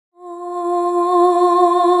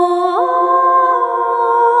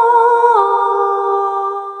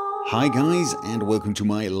Hi guys, and welcome to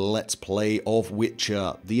my Let's Play of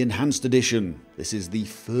Witcher, the Enhanced Edition. This is the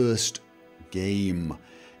first game.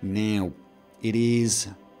 Now, it is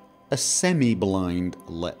a semi-blind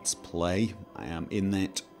Let's Play, in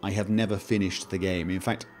that I have never finished the game. In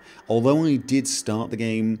fact, although I did start the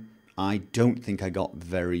game, I don't think I got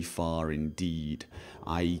very far indeed.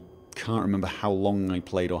 I can't remember how long I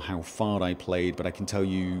played or how far I played, but I can tell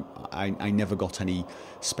you I never got any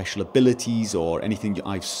special abilities or anything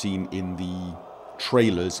I've seen in the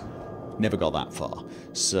trailers. Never got that far.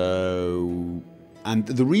 So, and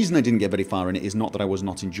the reason I didn't get very far in it is not that I was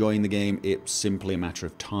not enjoying the game, it's simply a matter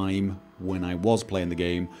of time. When I was playing the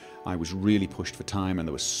game, I was really pushed for time and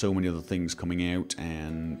there were so many other things coming out,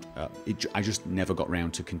 and I just never got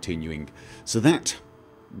round to continuing. So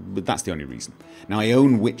but that's the only reason. Now, I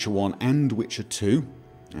own Witcher 1 and Witcher 2,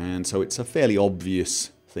 and so it's a fairly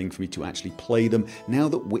obvious thing for me to actually play them now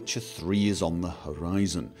that Witcher 3 is on the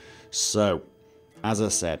horizon. So, as I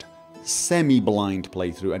said, semi-blind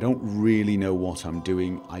playthrough. I don't really know what I'm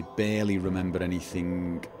doing. I barely remember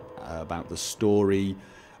anything about the story,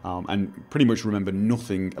 and pretty much remember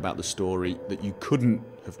nothing about the story that you couldn't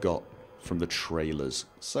have got from the trailers.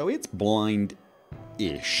 So it's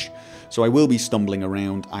blind-ish. So I will be stumbling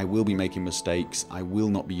around, I will be making mistakes, I will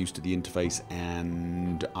not be used to the interface,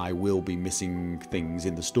 and I will be missing things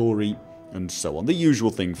in the story, and so on. The usual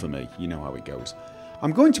thing for me, you know how it goes.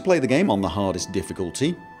 I'm going to play the game on the hardest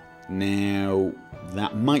difficulty. Now,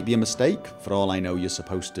 that might be a mistake. For all I know, you're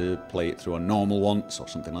supposed to play it through a normal once or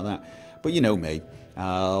something like that. But you know me,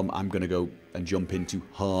 I'm going to go and jump into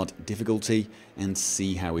hard difficulty and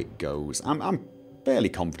see how it goes. I'm fairly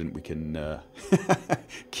confident we can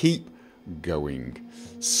keep going.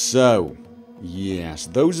 So, yes,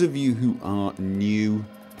 those of you who are new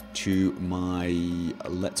to my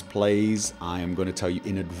Let's Plays, I am going to tell you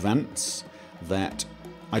in advance that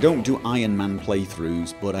I don't do Iron Man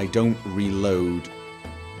playthroughs, but I don't reload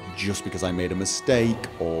just because I made a mistake,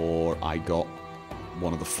 or I got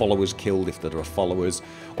one of the followers killed if there are followers,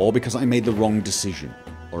 or because I made the wrong decision,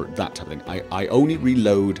 or that type of thing. I only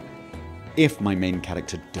reload if my main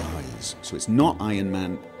character dies. So it's not Iron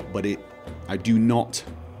Man, but I do not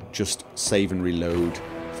just save and reload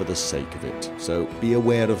for the sake of it. So be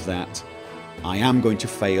aware of that. I am going to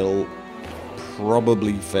fail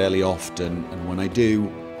probably fairly often, and when I do,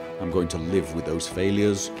 I'm going to live with those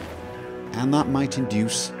failures, and that might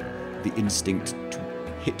induce the instinct to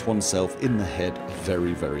hit oneself in the head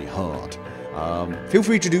very, very hard. Feel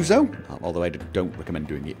free to do so, although I don't recommend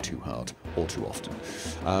doing it too hard or too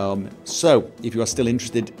often. So, if you are still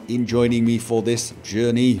interested in joining me for this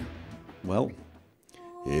journey, well,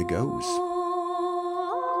 here goes.